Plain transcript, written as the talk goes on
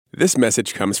This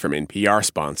message comes from NPR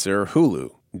sponsor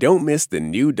Hulu. Don't miss the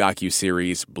new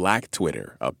docuseries Black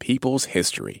Twitter, A People's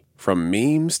History. From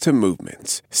memes to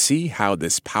movements, see how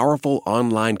this powerful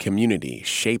online community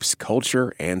shapes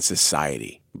culture and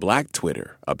society. Black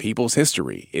Twitter, A People's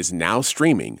History is now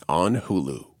streaming on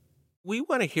Hulu. We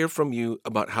want to hear from you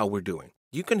about how we're doing.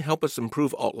 You can help us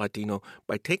improve Alt Latino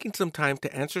by taking some time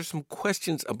to answer some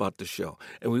questions about the show.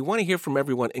 And we want to hear from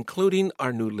everyone, including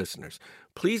our new listeners.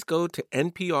 Please go to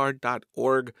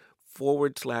npr.org/Alt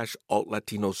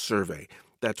Latino survey.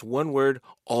 That's one word,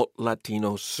 Alt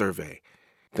Latino survey.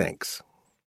 Thanks.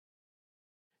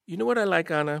 You know what I like,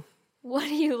 Ana? What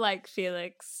do you like,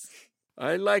 Felix?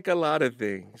 I like a lot of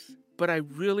things. But I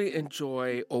really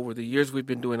enjoy, over the years we've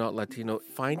been doing Alt Latino,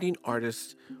 finding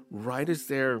artists right as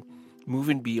they're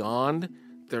moving beyond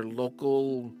their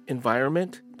local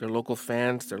environment, their local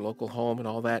fans, their local home and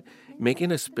all that,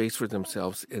 making a space for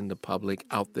themselves in the public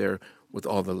out there with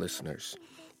all the listeners.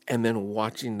 And then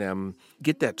watching them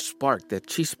get that spark, that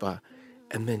chispa,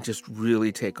 and then just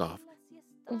really take off.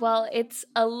 Well, it's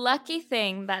a lucky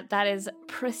thing that is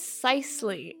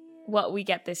precisely what we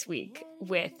get this week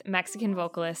with Mexican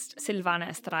vocalist Silvana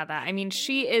Estrada. I mean,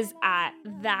 she is at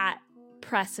that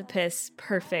precipice,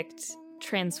 perfect,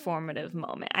 transformative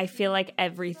moment. I feel like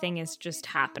everything is just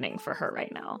happening for her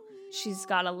right now. She's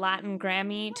got a Latin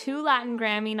Grammy, 2 Latin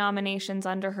Grammy nominations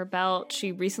under her belt.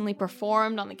 She recently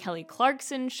performed on the Kelly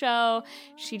Clarkson show.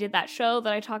 She did that show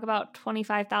that I talk about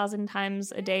 25,000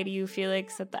 times a day to you,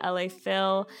 Felix, at the LA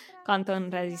Phil, Canto en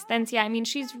Resistencia. I mean,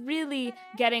 she's really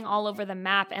getting all over the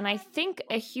map. And I think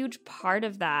a huge part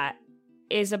of that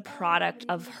is a product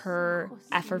of her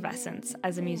effervescence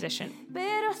as a musician.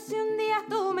 Pero si un día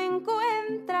tú me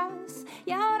encuentras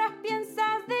y ahora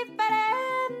piensas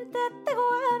diferente, te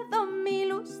guardo mi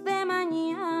luz de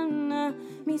mañana,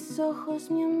 mis ojos,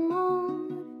 mi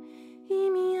amor y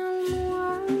mi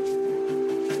almohada.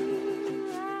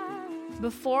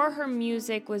 Before, her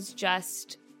music was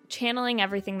just channeling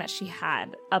everything that she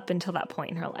had up until that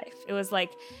point in her life. It was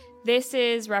like, this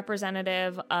is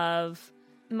representative of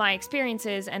my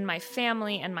experiences and my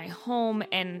family and my home,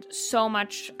 and so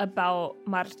much about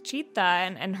Marchita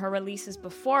and her releases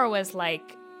before was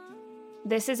like,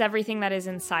 this is everything that is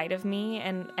inside of me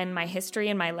and my history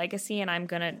and my legacy, and I'm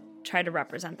gonna try to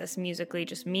represent this musically,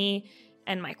 just me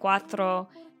and my cuatro,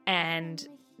 and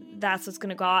that's what's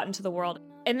gonna go out into the world.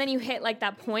 And then you hit like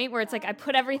that point where it's like, I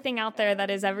put everything out there that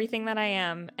is everything that I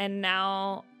am, and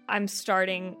now I'm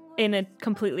starting in a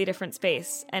completely different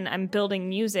space, and I'm building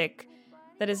music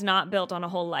that is not built on a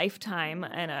whole lifetime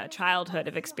and a childhood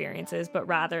of experiences, but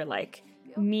rather like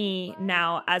me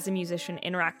now as a musician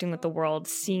interacting with the world,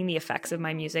 seeing the effects of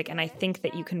my music. And I think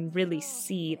that you can really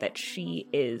see that she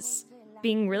is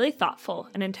being really thoughtful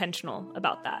and intentional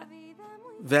about that.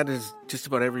 That is just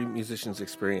about every musician's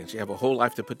experience. You have a whole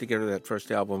life to put together that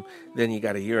first album, then you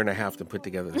got a year and a half to put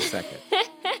together the second.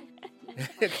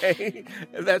 Okay?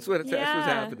 That's what's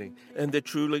happening. And the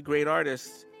truly great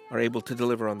artists are able to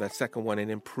deliver on that second one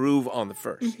and improve on the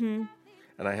first. Mm-hmm.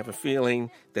 And I have a feeling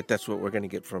that that's what we're going to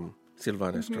get from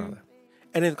Silvana Estrada.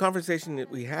 And in the conversation that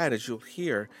we had, as you'll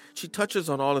hear, she touches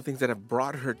on all the things that have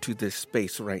brought her to this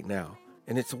space right now.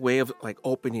 And it's a way of like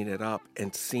opening it up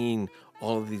and seeing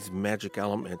all of these magic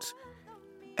elements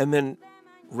and then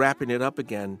wrapping it up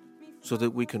again so that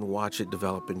we can watch it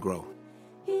develop and grow.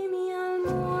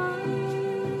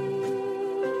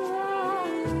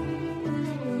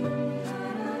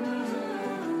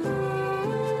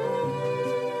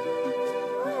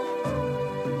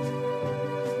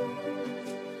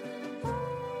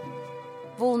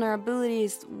 Vulnerability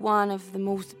is one of the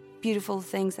most beautiful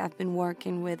things I've been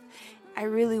working with. I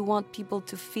really want people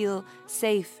to feel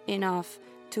safe enough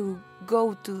to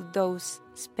go to those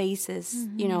spaces,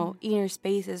 inner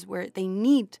spaces where they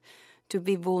need to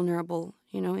be vulnerable,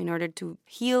 in order to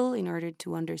heal, in order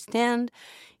to understand,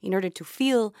 in order to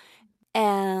feel.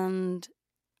 And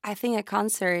I think a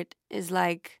concert is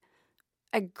like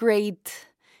a great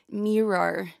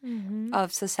mirror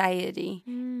of society.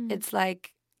 It's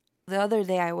like, the other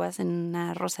day I was in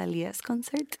Rosalia's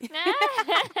concert.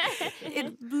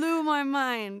 It blew my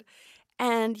mind.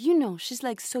 And, she's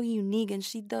like so unique and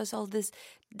she does all this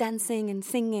dancing and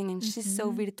singing and she's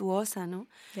so virtuosa, no?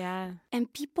 Yeah.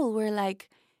 And people were like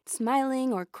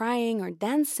smiling or crying or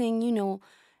dancing,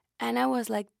 And I was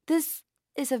like, this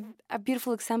is a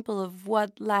beautiful example of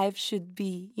what life should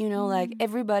be, like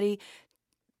everybody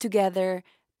together,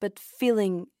 but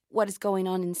feeling what is going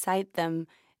on inside them.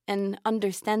 And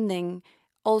understanding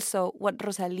also what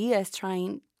Rosalía is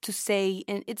trying to say.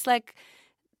 And it's like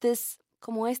this,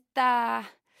 como esta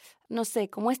no sé,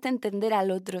 como entender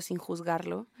al otro sin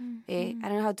juzgarlo. I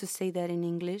don't know how to say that in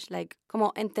English. Like,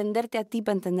 como entenderte a ti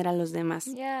para entender a los demás.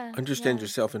 Yeah. Understand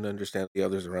yourself and understand the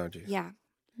others around you. Yeah,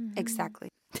 exactly.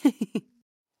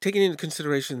 Taking into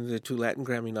consideration the 2 Latin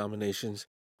Grammy nominations,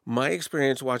 my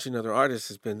experience watching other artists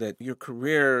has been that your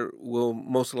career will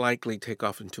most likely take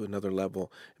off into another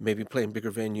level, maybe playing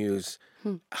bigger venues.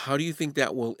 How do you think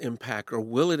that will impact, or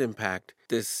will it impact,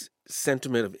 this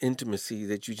sentiment of intimacy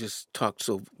that you just talked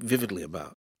so vividly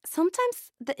about?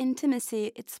 Sometimes the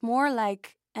intimacy, it's more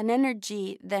like an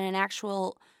energy than an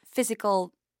actual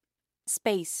physical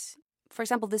space. For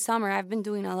example, this summer I've been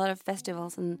doing a lot of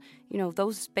festivals, and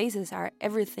those spaces are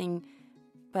everything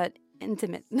but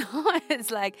intimate. No,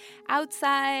 it's like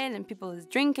outside and people is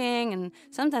drinking, and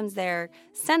sometimes they're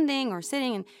standing or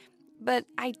sitting. But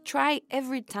I try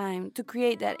every time to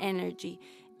create that energy.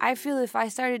 I feel if I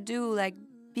start to do like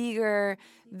bigger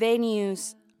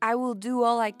venues, I will do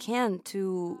all I can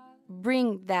to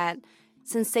bring that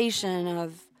sensation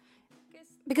of,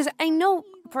 because I know,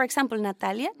 for example,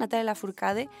 Natalia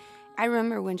Lafourcade, I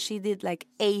remember when she did like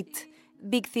 8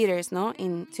 big theaters, no,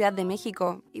 in Ciudad de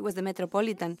Mexico. It was the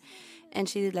Metropolitan, and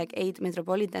she did like 8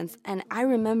 Metropolitans. And I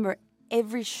remember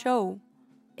every show,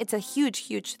 it's a huge,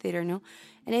 huge theater, no?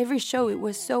 And every show, it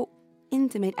was so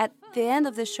intimate. At the end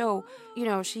of the show,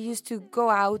 she used to go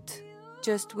out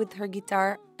just with her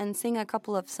guitar and sing a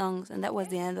couple of songs, and that was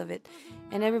the end of it.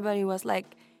 And everybody was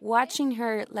like watching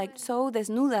her, like so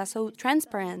desnuda, so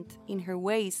transparent in her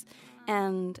ways.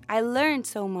 And I learned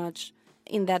so much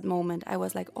in that moment. I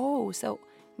was like, oh, so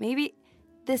maybe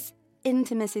this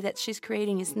intimacy that she's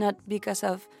creating is not because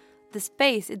of the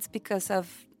space, it's because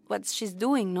of what she's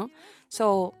doing, no?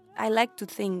 So I like to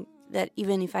think that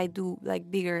even if I do like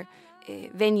bigger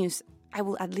venues, I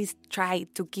will at least try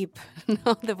to keep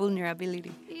the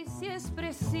vulnerability. Y si es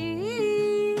preciso,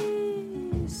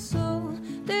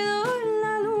 te doy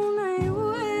la luna y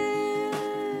vuelve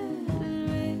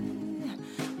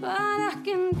para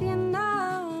que entiendas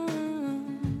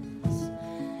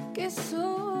que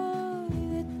soy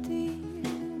de ti.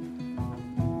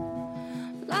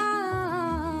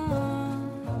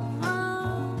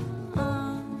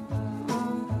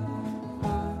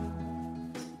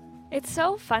 It's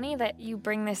so funny that you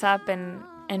bring this up and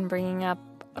bringing up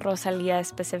Rosalía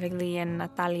specifically and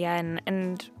Natalia,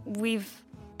 and we've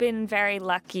been very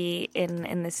lucky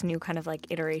in this new kind of like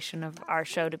iteration of our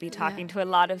show to be talking to a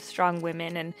lot of strong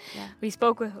women, and we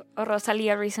spoke with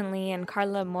Rosalía recently and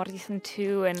Carla Morrison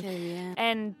too,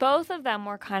 and both of them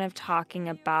were kind of talking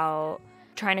about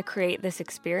trying to create this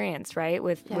experience, right,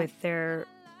 with their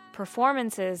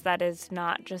performances that is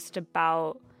not just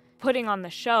about putting on the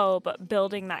show, but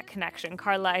building that connection.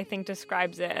 Carla, I think,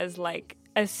 describes it as like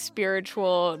a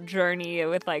spiritual journey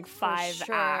with like 5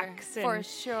 acts. For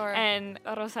sure. And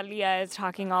Rosalía is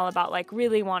talking all about like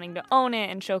really wanting to own it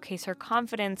and showcase her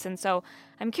confidence. And so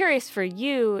I'm curious for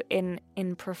you in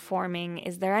performing,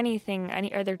 is there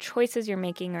are there choices you're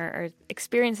making or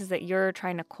experiences that you're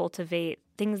trying to cultivate,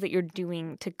 things that you're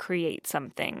doing to create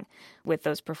something with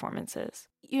those performances?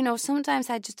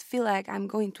 Sometimes I just feel like I'm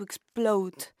going to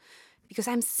explode because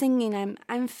I'm singing,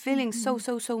 I'm feeling so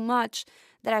much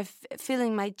that I'm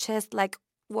feeling my chest like,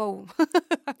 whoa,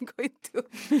 I'm going to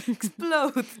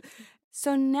explode.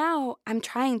 So now I'm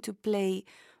trying to play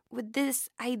with this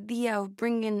idea of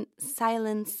bringing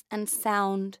silence and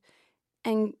sound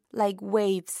and like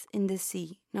waves in the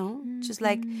sea, no? Just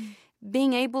like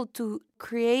being able to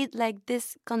create like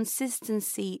this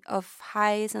consistency of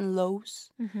highs and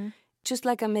lows, just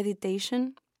like a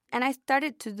meditation. And I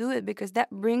started to do it because that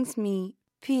brings me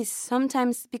peace.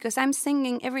 Sometimes because I'm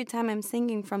singing, every time I'm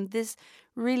singing from this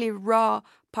really raw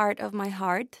part of my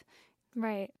heart.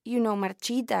 Right.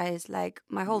 Marchita is like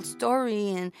my whole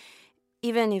story. And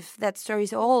even if that story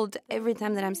is old, every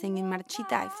time that I'm singing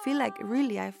Marchita, I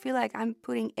feel like I'm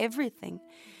putting everything.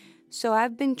 So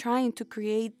I've been trying to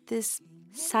create this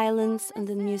silence and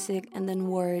then music and then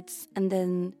words and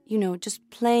then, just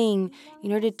playing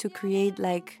in order to create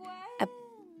like a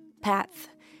path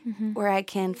where I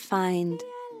can find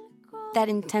that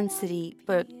intensity,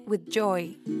 but with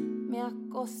joy. Me ha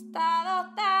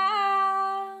costado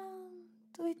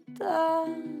tanto y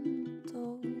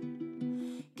tanto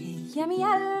que ya mi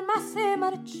alma se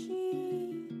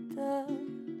marchita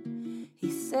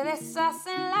y se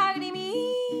deshacen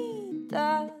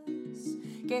lagrimitas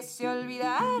que se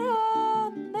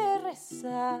olvidaron de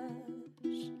rezar.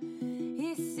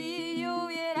 Y si yo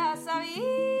hubiera sabido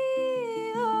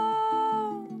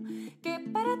que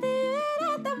para ti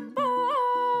era tan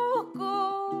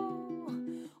poco,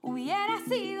 hubiera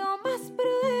sido más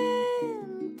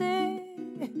prudente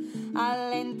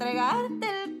al entregarte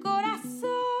el corazón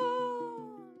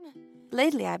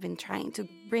lately I've been trying to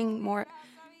bring more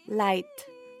light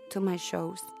to my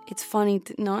shows. It's funny,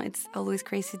 it's always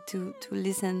crazy to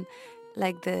listen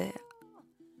like the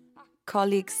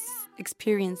colleagues'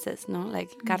 experiences, like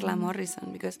Carla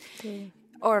Morrison, because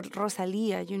or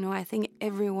Rosalia, I think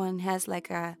everyone has like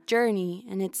a journey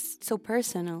and it's so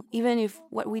personal. Even if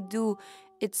what we do,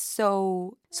 it's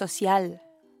so social,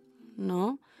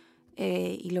 ¿no?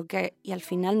 Y al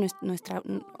final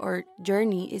our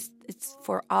journey it's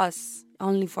for us,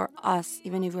 only for us,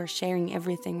 even if we're sharing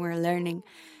everything we're learning.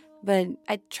 But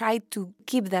I try to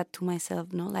keep that to myself,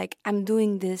 like I'm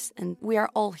doing this and we are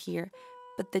all here.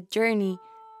 But the journey,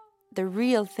 the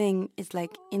real thing is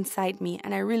like inside me,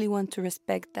 and I really want to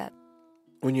respect that.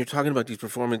 When you're talking about these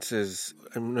performances,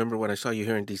 I remember when I saw you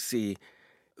here in D.C.,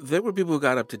 there were people who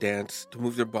got up to dance, to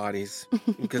move their bodies,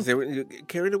 because they were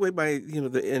carried away by,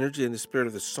 the energy and the spirit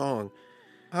of the song.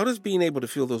 How does being able to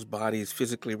feel those bodies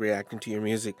physically reacting to your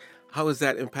music, how has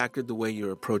that impacted the way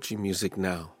you're approaching music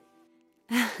now?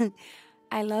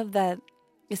 I love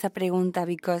esa pregunta,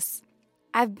 because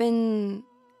I've been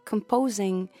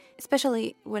composing,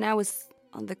 especially when I was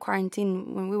on the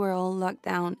quarantine, when we were all locked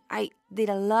down. I did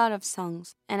a lot of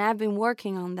songs, and I've been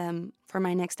working on them for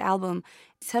my next album.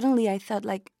 Suddenly I thought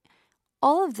like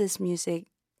all of this music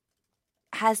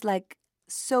has like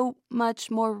so much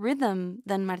more rhythm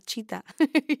than Marchita.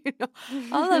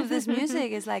 All of this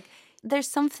music is like, there's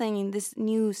something in these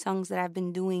new songs that I've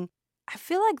been doing. I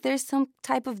feel like there's some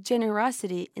type of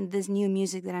generosity in this new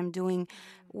music that I'm doing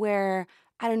where,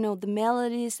 I don't know, the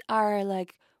melodies are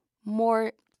like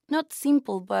more, not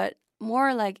simple, but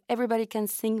more like everybody can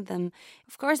sing them.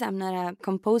 Of course, I'm not a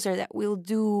composer that will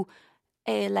do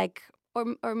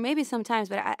or maybe sometimes,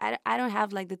 but I don't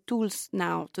have like the tools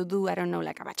now to do, I don't know,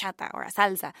 like a bachata or a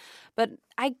salsa. But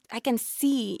I can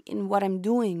see in what I'm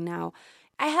doing now.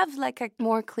 I have like a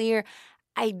more clear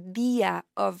idea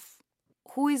of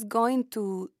who is going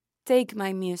to take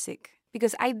my music.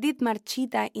 Because I did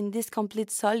Marchita in this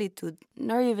complete solitude,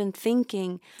 not even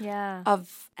thinking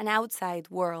of an outside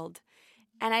world.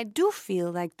 And I do feel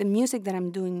like the music that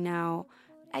I'm doing now,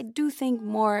 I do think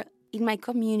more in my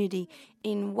community,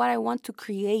 in what I want to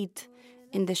create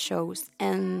in the shows.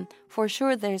 And for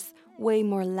sure, there's way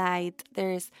more light,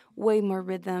 there's way more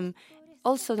rhythm.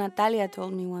 Also, Natalia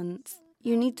told me once,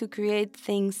 you need to create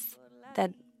things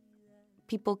that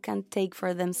people can take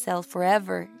for themselves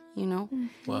forever,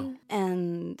 Wow.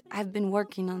 And I've been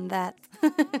working on that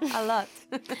a lot.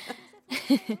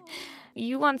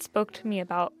 You once spoke to me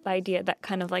about the idea that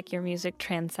kind of like your music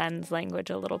transcends language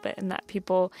a little bit, and that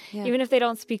people, even if they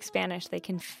don't speak Spanish, they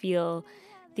can feel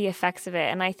the effects of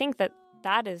it. And I think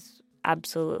that is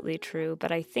absolutely true.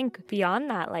 But I think beyond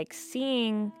that, like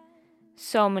seeing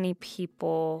so many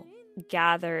people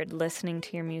gathered listening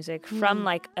to your music from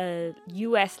like a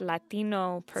U.S.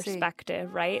 Latino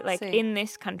perspective, right? Like in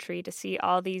this country, to see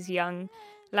all these young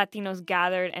Latinos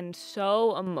gathered and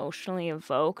so emotionally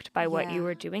evoked by what you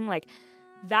were doing, like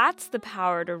that's the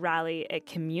power to rally a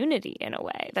community in a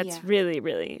way. That's really,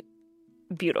 really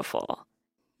beautiful.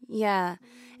 Yeah.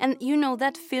 And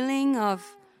that feeling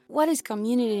of what is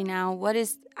community now? What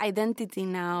is identity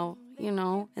now?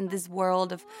 In this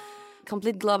world of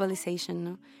complete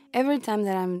globalization. Every time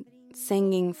that I'm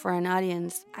singing for an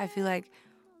audience, I feel like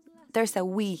there's a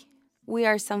we. We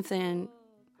are something.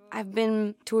 I've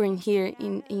been touring here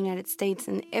in the United States,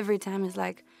 and every time it's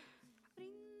like,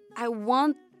 I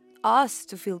want us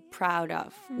to feel proud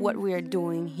of what we are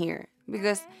doing here,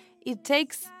 because it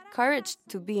takes courage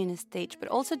to be in a stage, but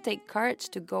also take courage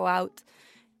to go out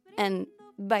and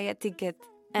buy a ticket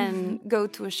and go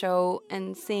to a show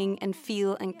and sing and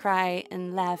feel and cry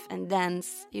and laugh and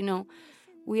dance.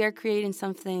 We are creating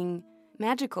something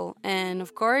magical, and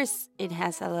of course it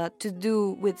has a lot to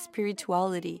do with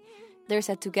spirituality. There's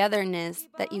a togetherness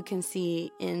that you can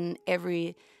see in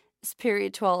every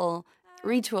spiritual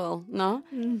ritual, no?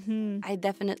 I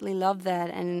definitely love that.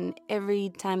 And every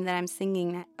time that I'm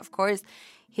singing, of course,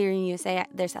 hearing you say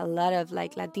there's a lot of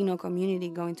like Latino community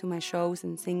going to my shows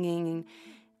and singing, and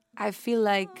I feel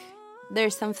like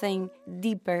there's something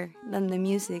deeper than the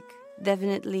music,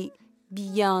 definitely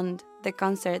beyond the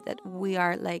concert that we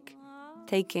are like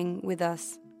taking with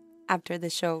us after the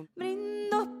show.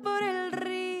 Brindo por el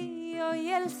río y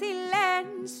el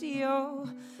silencio,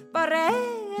 para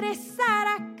regresar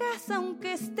a casa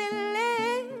aunque esté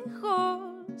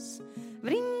lejos.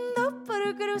 Brindo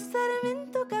por cruzarme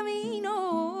en tu camino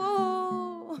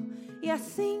y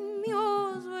así mi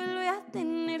voz vuelve a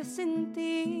tener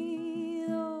sentido.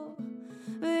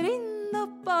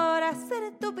 Brindo por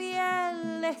hacer tu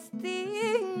piel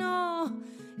destino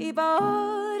y por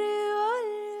volver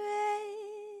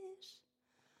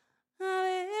a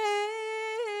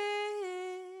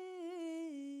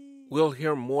We'll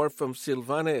hear more from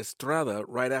Silvana Estrada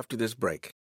right after this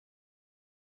break.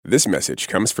 This message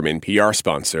comes from NPR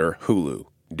sponsor Hulu.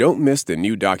 Don't miss the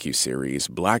new docuseries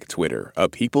Black Twitter, A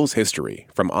People's History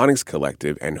from Onyx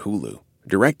Collective and Hulu.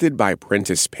 Directed by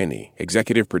Prentice Penny,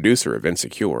 executive producer of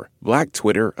Insecure, Black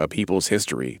Twitter, A People's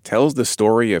History tells the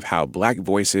story of how Black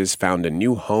voices found a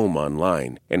new home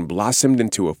online and blossomed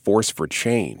into a force for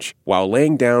change while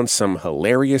laying down some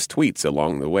hilarious tweets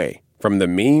along the way. From the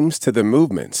memes to the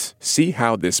movements, see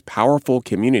how this powerful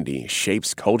community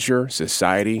shapes culture,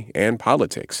 society, and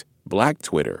politics. Black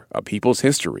Twitter, A People's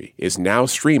History is now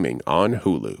streaming on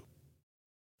Hulu.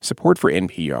 Support for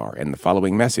NPR and the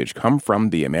following message come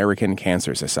from the American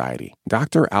Cancer Society.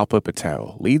 Dr. Alpa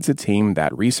Patel leads a team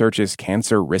that researches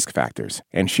cancer risk factors,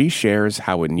 and she shares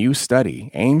how a new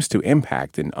study aims to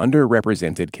impact an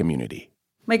underrepresented community.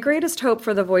 My greatest hope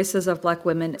for the Voices of Black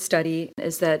Women study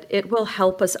is that it will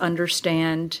help us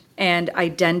understand and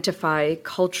identify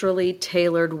culturally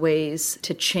tailored ways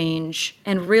to change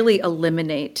and really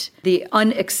eliminate the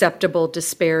unacceptable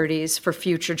disparities for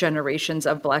future generations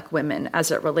of Black women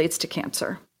as it relates to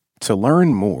cancer. To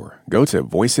learn more, go to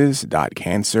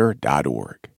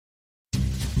voices.cancer.org.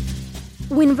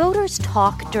 When voters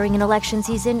talk during an election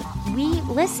season, we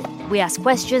listen. We ask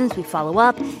questions, we follow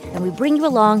up, and we bring you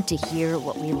along to hear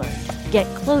what we learned. Get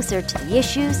closer to the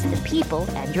issues, the people,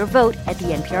 and your vote at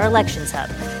the NPR Elections Hub.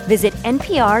 Visit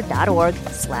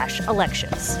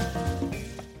npr.org/elections.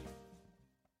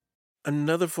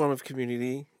 Another form of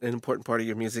community, an important part of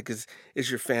your music is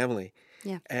your family.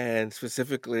 Yeah. And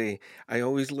specifically, I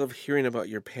always love hearing about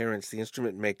your parents, the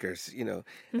instrument makers,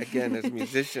 again, as a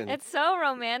musician. It's so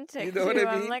romantic, You know what too.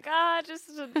 I mean? I'm like,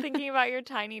 just thinking about your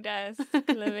tiny desk,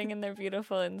 living in their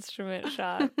beautiful instrument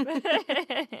shop.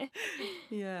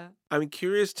 Yeah. I'm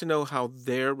curious to know how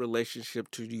their relationship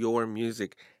to your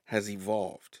music has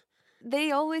evolved.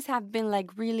 They always have been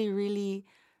like really, really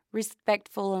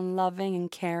respectful and loving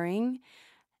and caring.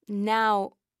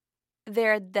 Now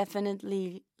they're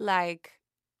definitely like,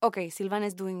 okay, Silvana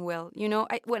is doing well.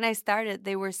 When I started,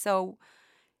 they were so,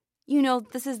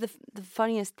 this is the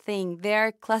funniest thing.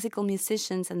 They're classical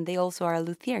musicians and they also are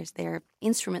luthiers. They're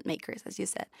instrument makers, as you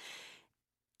said.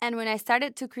 And when I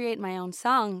started to create my own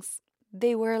songs,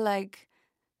 they were like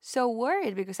so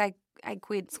worried because I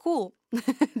quit school,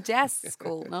 jazz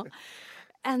school, no?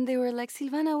 And they were like,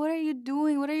 Silvana, what are you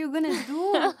doing? What are you going to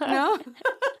do? No?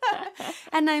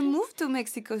 And I moved to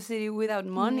Mexico City without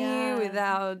money,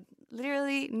 without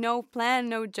literally no plan,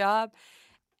 no job.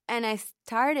 And I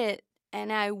started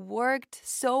and I worked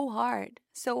so hard.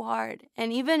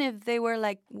 And even if they were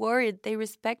like worried, they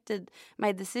respected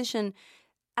my decision.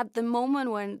 At the moment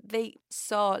when they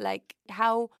saw like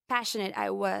how passionate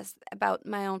I was about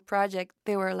my own project,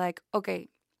 they were like, okay,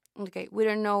 we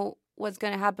don't know what's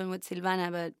going to happen with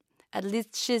Silvana, but at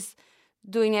least she's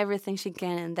doing everything she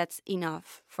can, and that's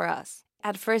enough for us.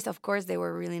 At first, of course, they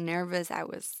were really nervous.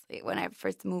 When I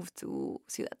first moved to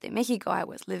Ciudad de Mexico, I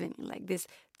was living in like this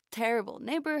terrible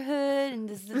neighborhood in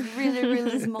this really,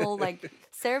 really small like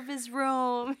service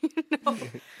room,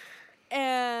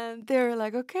 And they were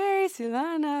like, okay,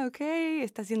 Silvana, okay,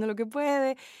 está haciendo lo que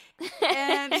puede.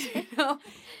 And,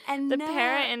 and The now,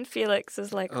 parent in Felix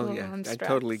is like, Oh, yeah. I'm I stressed.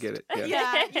 totally get it.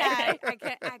 Yeah. Yeah,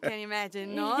 I can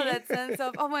imagine, no? That sense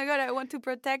of, oh my God, I want to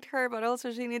protect her, but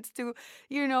also she needs to,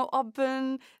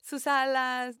 open sus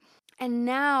alas. And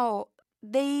now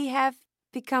they have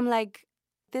become like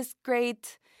this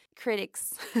great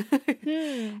critics.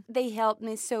 They helped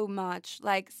me so much,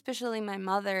 like especially my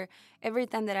mother. Every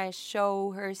time that I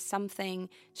show her something,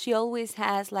 she always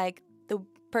has like the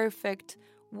perfect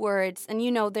words. And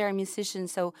they're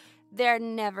musicians, so they're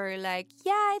never like,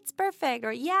 yeah, it's perfect,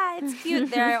 or yeah, it's cute.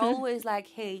 They're always like,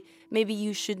 hey, maybe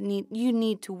you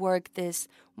need to work this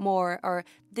more, or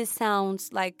this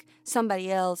sounds like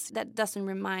somebody else that doesn't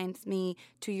remind me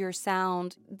to your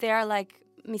sound. They're like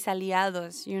mis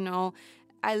aliados,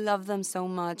 I love them so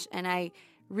much, and I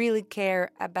really care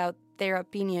about their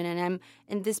opinion. And I'm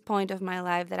in this point of my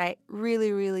life that I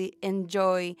really, really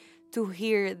enjoy to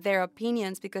hear their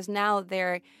opinions, because now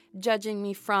they're judging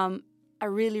me from a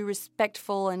really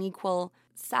respectful and equal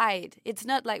side. It's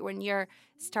not like when you're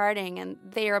starting and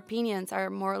their opinions are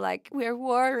more like, we're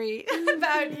worried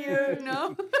about you,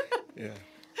 Yeah.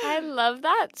 I love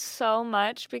that so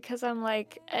much, because I'm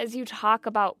like, as you talk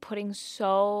about putting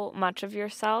so much of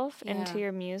yourself into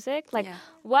your music, like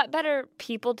what better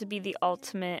people to be the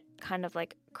ultimate kind of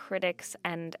like critics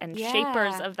and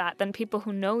shapers of that than people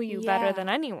who know you better than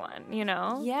anyone,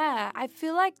 Yeah, I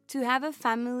feel like to have a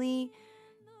family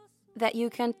that you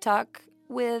can talk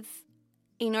with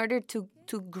in order to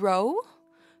grow,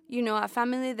 a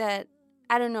family that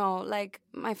I don't know, like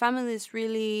my family is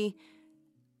really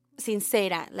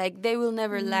sincera. Like they will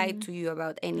never lie to you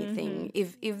about anything.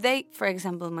 If they, for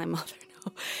example, my mother,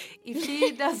 no, if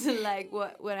she doesn't like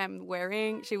what I'm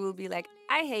wearing, she will be like,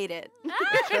 I hate it.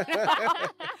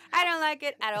 I don't like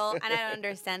it at all, and I don't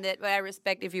understand it, but I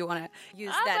respect if you want to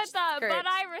use that skirt. But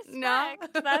I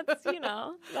respect.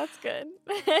 No? That's good.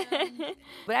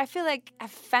 But I feel like a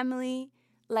family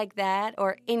like that,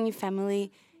 or any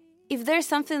family, if there's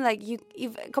something like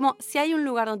como si hay un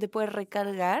lugar donde te puedes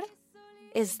recargar,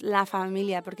 es la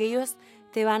familia, porque ellos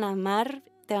te van a amar,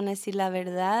 te van a decir la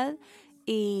verdad,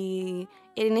 y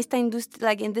in esta industria,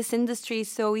 like in this industry,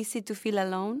 it's so easy to feel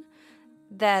alone.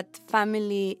 That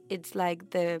family, it's like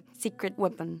the secret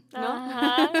weapon,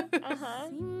 ¿no?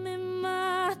 Si me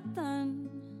matan,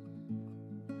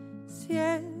 si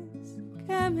es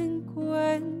que me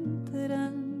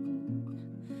encuentran,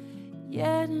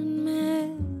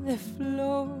 llénenme de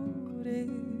flores,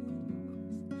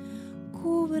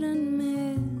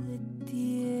 cúbranme de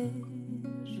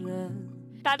tierra.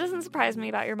 That doesn't surprise me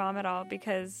about your mom at all,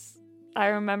 because I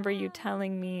remember you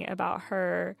telling me about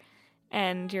her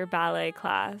and your ballet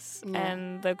class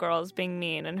and the girls being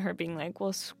mean and her being like,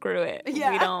 well, screw it.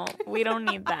 Yeah. We don't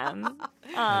need them.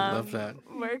 I love that.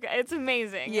 It's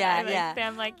amazing.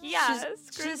 I'm like,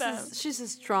 screw them. She's a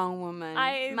strong woman.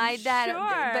 My dad,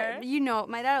 but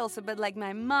my dad also, but like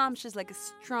my mom, she's like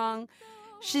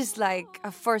she's like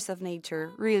a force of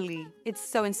nature, really. It's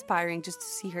so inspiring just to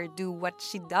see her do what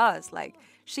she does. Like,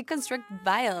 she constructs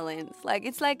violins. Like,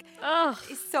 it's like,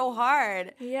 it's so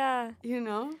hard. Yeah.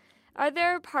 Are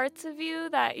there parts of you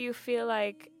that you feel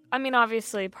like, I mean,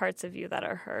 obviously parts of you that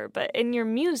are her, but in your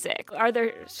music, are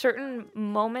there certain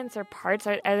moments or parts,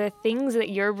 are there things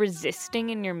that you're resisting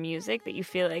in your music that you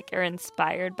feel like are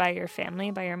inspired by your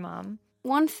family, by your mom?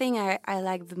 One thing I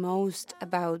like the most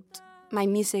about my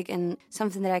music, and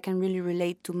something that I can really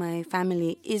relate to my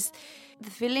family, is the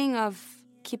feeling of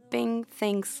keeping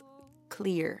things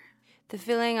clear. The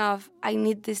feeling of, I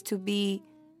need this to be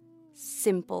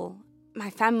simple. My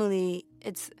family,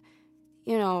 it's,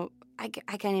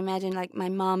 I can imagine like my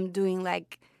mom doing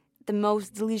like the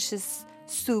most delicious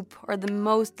soup or the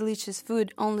most delicious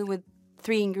food only with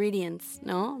 3 ingredients,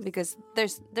 no? Because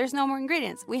there's no more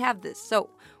ingredients. We have this, so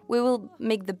we will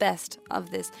make the best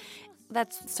of this.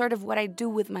 That's sort of what I do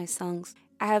with my songs.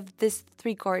 I have these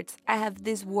 3 chords. I have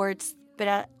these words,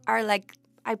 but are like,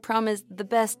 I promise, the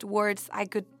best words I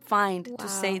could find to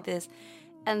say this.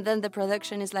 And then the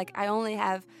production is like, I only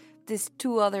have these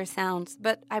 2 other sounds,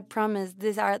 but I promise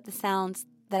these are the sounds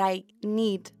that I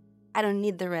need. I don't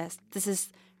need the rest. This is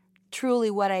truly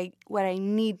what I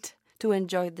need to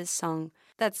enjoy this song.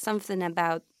 That's something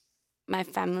about my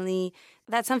family.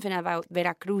 That's something about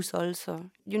Veracruz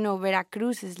also.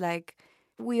 Veracruz is like,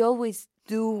 we always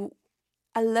do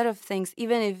a lot of things,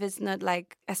 even if it's not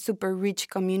like a super rich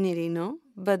community, no?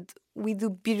 But we do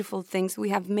beautiful things. We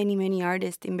have many, many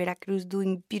artists in Veracruz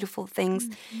doing beautiful things.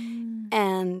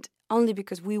 And only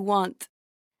because we want.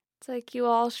 It's like you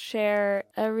all share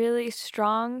a really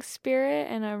strong spirit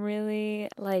and a really,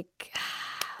 like,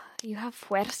 you have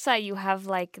fuerza. You have,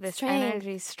 like, this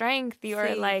energy, strength. You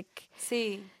are, like,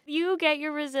 you get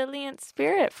your resilient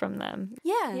spirit from them.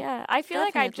 Yeah. I feel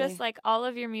like I just, like, all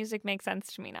of your music makes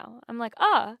sense to me now. I'm like,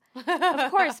 of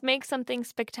course, make something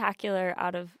spectacular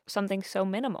out of something so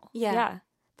minimal. Yeah.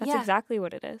 That's exactly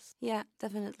what it is. Yeah,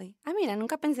 definitely. Mira,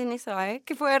 nunca pensé en eso, ¿eh?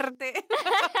 Qué fuerte.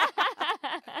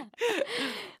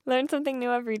 Learn something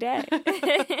new every day.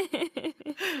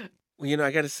 Well,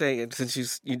 I got to say,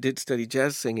 since you did study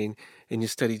jazz singing and you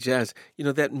study jazz,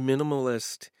 that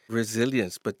minimalist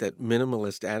resilience, but that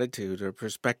minimalist attitude or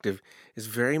perspective is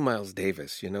very Miles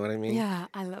Davis. You know what I mean? Yeah,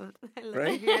 I love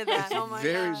right? to hear that. Oh my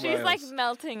God. She's like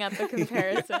melting at the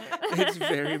comparison. It's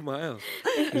very Miles.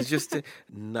 It's just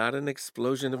not an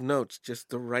explosion of notes, just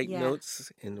the right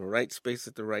notes in the right space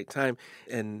at the right time.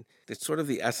 And it's sort of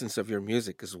the essence of your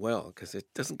music as well, because it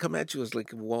doesn't come at you as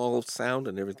like a wall of sound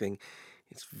and everything.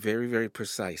 It's very, very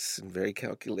precise and very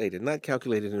calculated. Not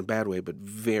calculated in a bad way, but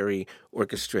very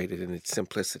orchestrated in its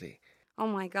simplicity. Oh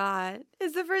my God.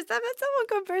 It's the first time that someone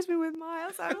compares me with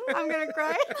Miles. I'm going to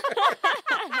cry.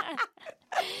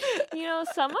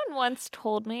 Someone once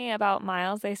told me about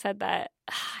Miles. They said that,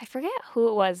 I forget who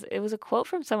it was. It was a quote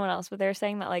from someone else, but they were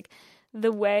saying that, like,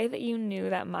 the way that you knew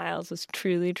that Miles was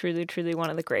truly, truly, truly one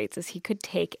of the greats is he could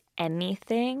take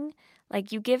anything.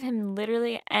 Like, you give him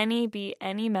literally any beat,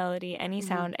 any melody, any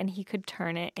sound, and he could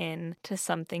turn it into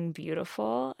something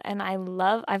beautiful. And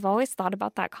I've always thought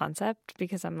about that concept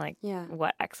because I'm like,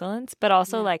 what excellence? But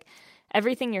also, like,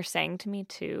 everything you're saying to me,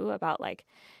 too, about, like,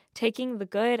 taking the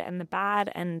good and the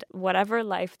bad and whatever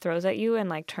life throws at you and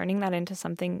like turning that into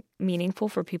something meaningful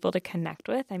for people to connect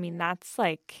with. I mean, that's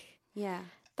like,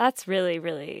 that's really,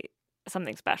 really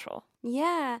something special.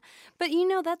 Yeah. But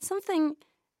that's something,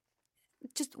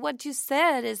 just what you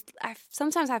said is,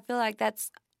 sometimes I feel like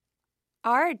that's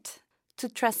art, to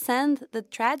transcend the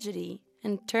tragedy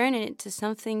and turn it into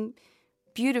something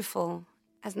beautiful.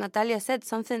 As Natalia said,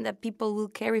 something that people will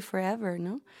carry forever,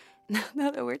 no?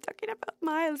 Now that we're talking about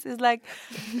Miles, it's like,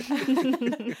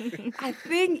 I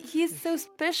think he's so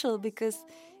special because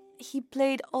he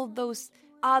played all those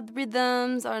odd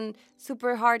rhythms on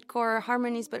super hardcore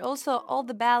harmonies, but also all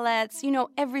the ballads,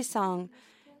 every song.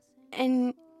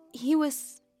 And he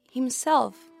was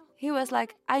himself. He was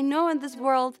like, I know in this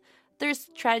world there's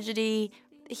tragedy.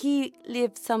 He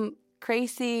lived some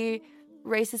crazy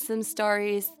racism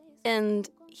stories, and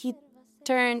he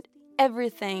turned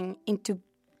everything into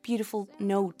beautiful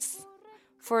notes.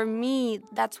 For me,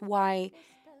 that's why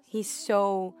he's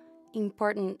so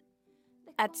important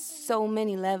at so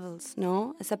many levels,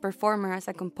 no? As a performer, as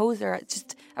a composer,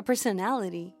 just a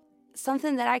personality.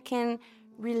 Something that I can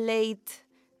relate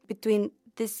between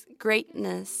this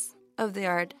greatness of the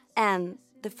art and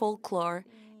the folklore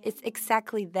is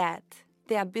exactly that.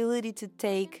 The ability to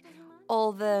take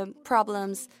all the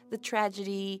problems, the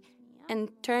tragedy,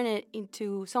 and turn it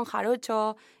into son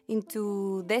jarocho,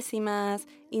 into décimas,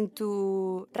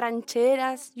 into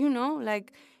rancheras,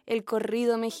 like el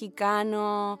corrido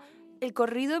mexicano. El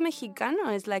corrido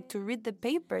mexicano is like to read the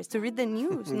papers, to read the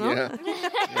news, no?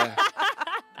 Yeah,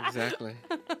 exactly.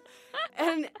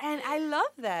 And I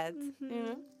love that,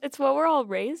 It's what we're all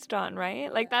raised on,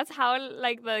 right? Like that's how,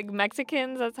 like the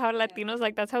Mexicans, that's how Latinos,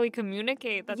 like that's how we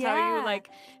communicate. That's how you like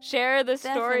share the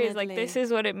stories. Like this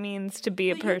is what it means to be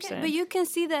a person. But you can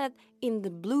see that in the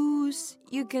blues.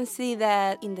 You can see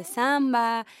that in the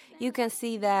samba. You can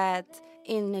see that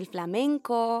in el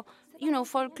flamenco.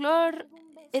 Folklore,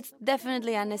 it's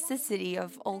definitely a necessity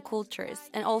of all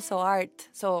cultures and also art.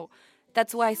 So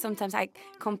that's why sometimes I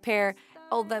compare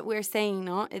all that we're saying,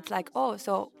 no? It's like,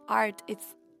 so art,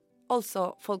 it's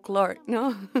also folklore,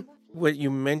 no? What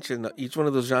you mentioned, each one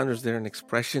of those genres, they're an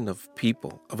expression of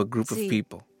people, of a group of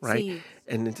people, right? Sí.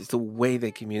 And it's the way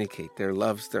they communicate, their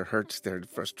loves, their hurts, their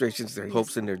frustrations, their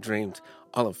hopes and their dreams.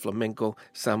 All of flamenco,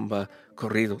 samba,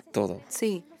 corrido, todo.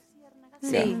 Sí.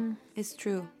 It's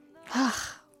true.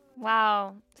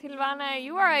 Wow. Silvana,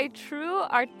 you are a true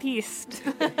artiste.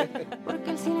 Porque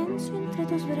el silencio entre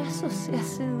tus brazos se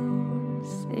hace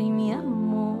dulce y mi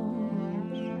amor.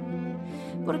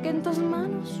 Porque en tus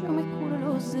manos yo me curo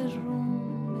los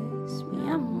derrumbes, mi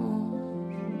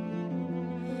amor.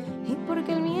 Y porque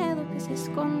el miedo que se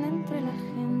esconde entre la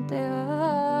gente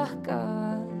va a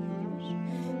acabar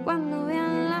cuando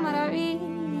vean la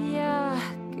maravilla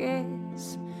que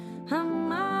es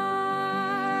amar.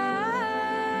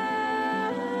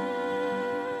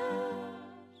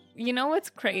 You know what's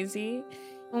crazy?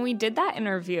 When we did that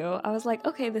interview, I was like,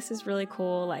 okay, this is really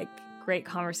cool. Like, great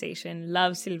conversation.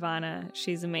 Love Silvana.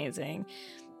 She's amazing.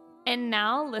 And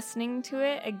now listening to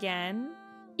it again,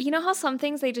 you know how some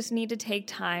things they just need to take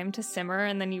time to simmer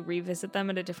and then you revisit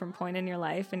them at a different point in your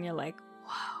life and you're like,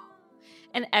 wow.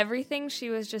 And everything she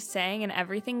was just saying and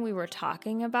everything we were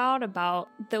talking about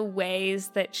the ways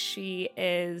that she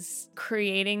is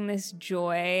creating this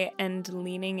joy and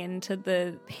leaning into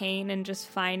the pain and just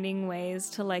finding ways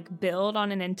to like build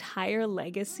on an entire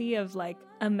legacy of like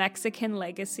a Mexican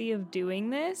legacy of doing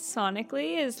this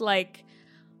sonically is like,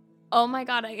 oh my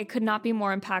God, it could not be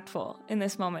more impactful in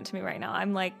this moment to me right now.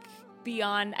 I'm like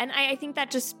beyond, and I think that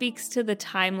just speaks to the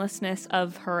timelessness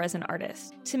of her as an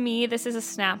artist. To me, this is a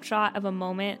snapshot of a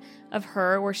moment of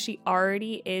her where she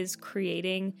already is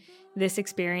creating this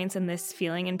experience and this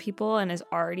feeling in people and is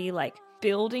already like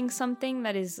building something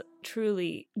that is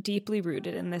truly deeply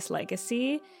rooted in this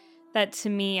legacy that to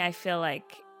me, I feel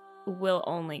like will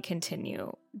only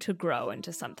continue to grow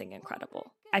into something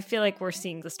incredible. I feel like we're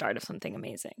seeing the start of something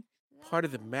amazing. Part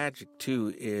of the magic,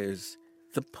 too, is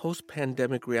the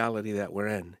post-pandemic reality that we're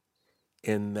in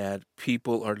that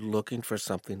people are looking for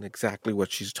something, exactly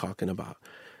what she's talking about,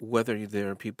 whether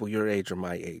they're people your age or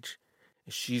my age.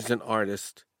 She's an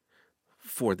artist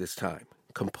for this time,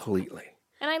 completely.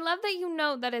 And I love that you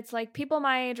know that it's like people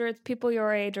my age or it's people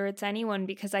your age or it's anyone,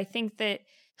 because I think that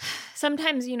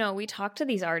sometimes, you know, we talk to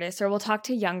these artists or we'll talk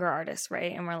to younger artists,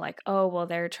 right? And we're like, oh, well,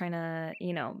 they're trying to,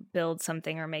 you know, build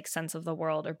something or make sense of the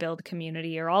world or build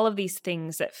community or all of these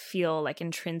things that feel like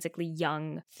intrinsically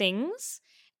young things.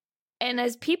 And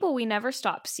as people, we never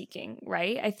stop seeking,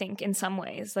 right? I think in some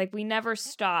ways, like we never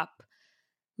stop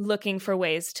looking for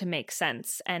ways to make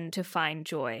sense and to find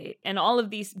joy and all of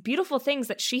these beautiful things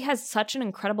that she has such an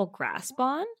incredible grasp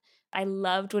on. I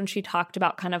loved when she talked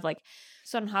about kind of like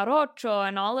son jarocho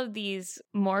and all of these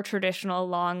more traditional,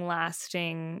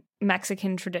 long-lasting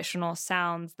Mexican traditional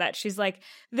sounds that she's like,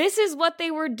 this is what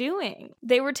they were doing.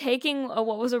 They were taking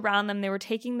what was around them. They were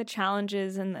taking the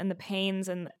challenges and the pains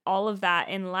and all of that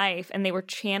in life, and they were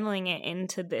channeling it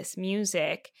into this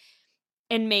music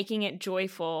and making it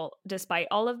joyful despite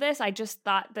all of this. I just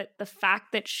thought that the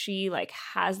fact that she like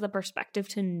has the perspective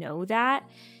to know that,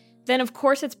 then of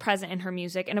course it's present in her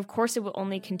music, and of course it will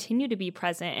only continue to be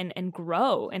present and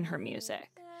grow in her music.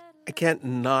 I can't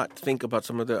not think about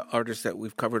some of the artists that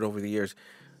we've covered over the years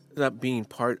not being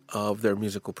part of their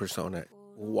musical persona.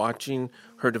 Watching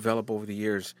her develop over the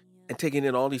years and taking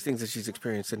in all these things that she's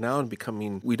experienced and now and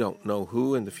becoming we don't know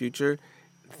who in the future,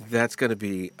 that's going to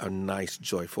be a nice,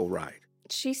 joyful ride.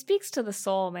 She speaks to the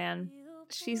soul, man.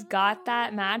 She's got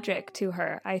that magic to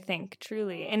her, I think,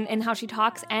 truly. In how she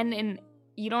talks and in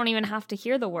you don't even have to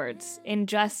hear the words. In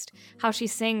just how she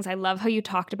sings, I love how you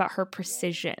talked about her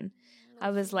precision.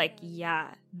 I was like,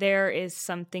 yeah, there is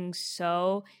something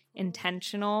so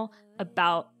intentional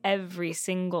about every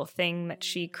single thing that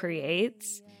she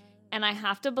creates. And I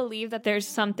have to believe that there's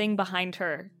something behind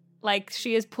her. Like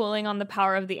she is pulling on the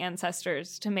power of the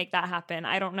ancestors to make that happen.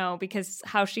 I don't know, because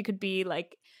how she could be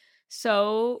like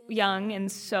so young and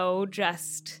so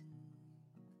just,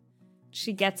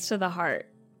 she gets to the heart.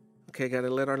 Okay, got to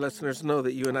let our listeners know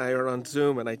that you and I are on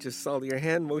Zoom, and I just saw your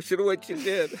hand motion of what you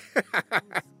did.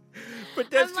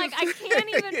 But that's I'm like, I can't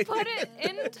even put it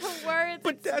into words.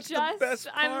 But it's that's just, the best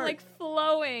part. I'm like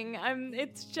flowing.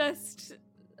 It's just,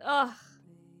 ugh.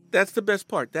 That's the best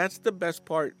part. That's the best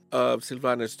part of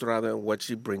Silvana Estrada and what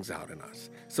she brings out in us.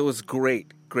 So it's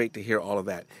great to hear all of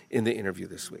that in the interview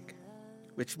this week.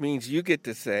 Which means you get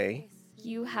to say...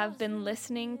 You have been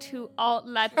listening to Alt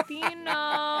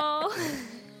Latino.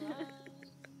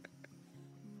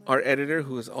 Our editor,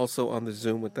 who is also on the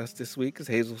Zoom with us this week, is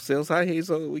Hazel Sills. Hi,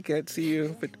 Hazel. We can't see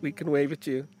you, but we can wave at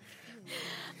you.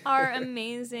 Our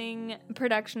amazing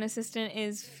production assistant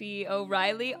is Fee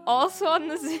O'Reilly, also on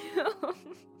the Zoom.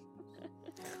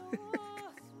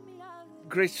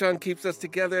 Grace Sean keeps us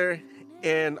together,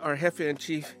 and our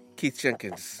Jefe-in-Chief, Keith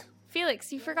Jenkins.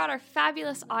 Felix, you forgot our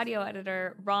fabulous audio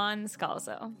editor, Ron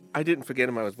Scalzo. I didn't forget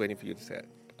him. I was waiting for you to say it.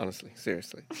 Honestly,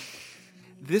 seriously.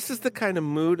 This is the kind of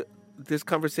mood this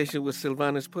conversation with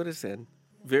Silvana's put us in.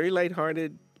 Very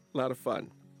lighthearted, a lot of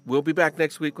fun. We'll be back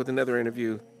next week with another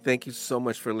interview. Thank you so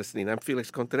much for listening. I'm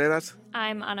Felix Contreras.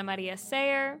 I'm Ana Maria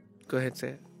Sayer. Go ahead, say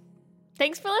it.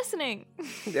 Thanks for listening.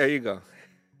 There you go.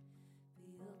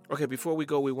 Okay, before we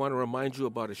go, we want to remind you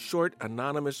about a short,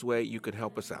 anonymous way you could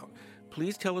help us out.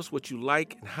 Please tell us what you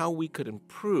like and how we could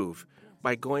improve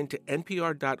by going to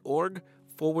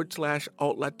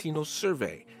npr.org/Alt-Latino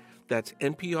survey. That's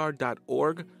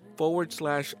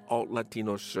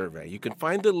npr.org/Alt-Latino survey. You can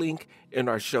find the link in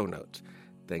our show notes.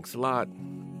 Thanks a lot.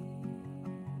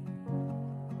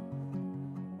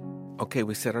 Okay,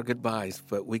 we said our goodbyes,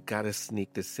 but we got to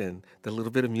sneak this in. The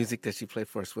little bit of music that she played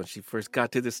for us when she first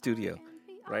got to the studio.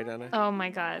 Right, Anna? Oh, my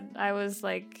God. I was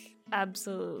like,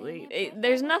 absolutely.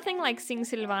 There's nothing like seeing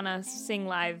Silvana sing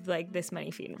live like this many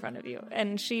feet in front of you.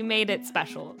 And she made it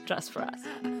special just for us.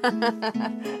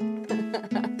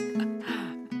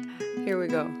 Here we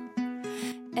go.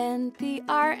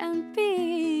 NPR,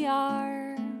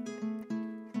 NPR.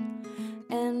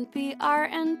 NPR,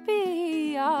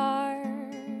 NPR.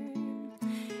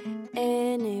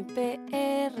 NPR,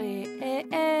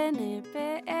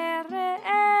 NPR,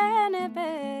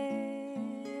 NPR.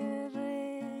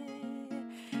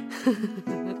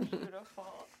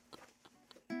 Beautiful.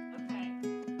 Okay.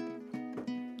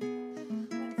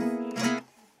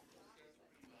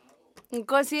 Un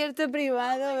concierto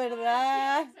privado,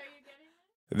 ¿verdad?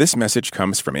 This message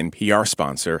comes from NPR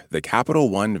sponsor, the Capital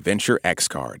One Venture X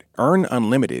Card. Earn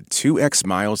unlimited 2x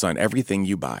miles on everything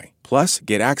you buy. Plus,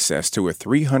 get access to a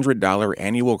 $300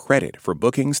 annual credit for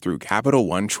bookings through Capital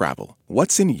One Travel.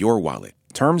 What's in your wallet?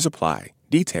 Terms apply.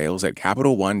 Details at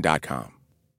CapitalOne.com.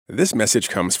 This message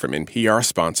comes from NPR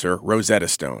sponsor Rosetta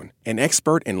Stone, an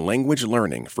expert in language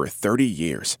learning for 30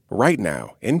 years. Right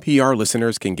now, NPR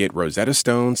listeners can get Rosetta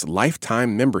Stone's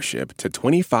lifetime membership to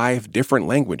 25 different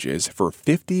languages for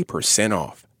 50%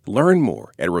 off. Learn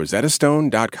more at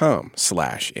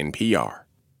rosettastone.com/NPR.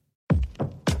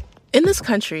 In this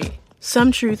country,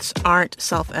 some truths aren't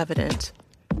self-evident.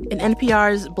 In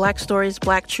NPR's Black Stories,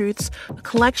 Black Truths, a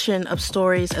collection of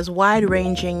stories as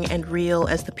wide-ranging and real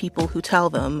as the people who tell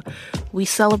them, we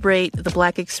celebrate the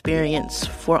Black experience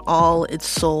for all its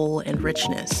soul and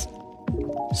richness.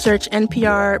 Search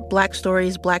NPR Black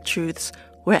Stories, Black Truths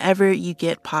wherever you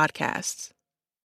get podcasts.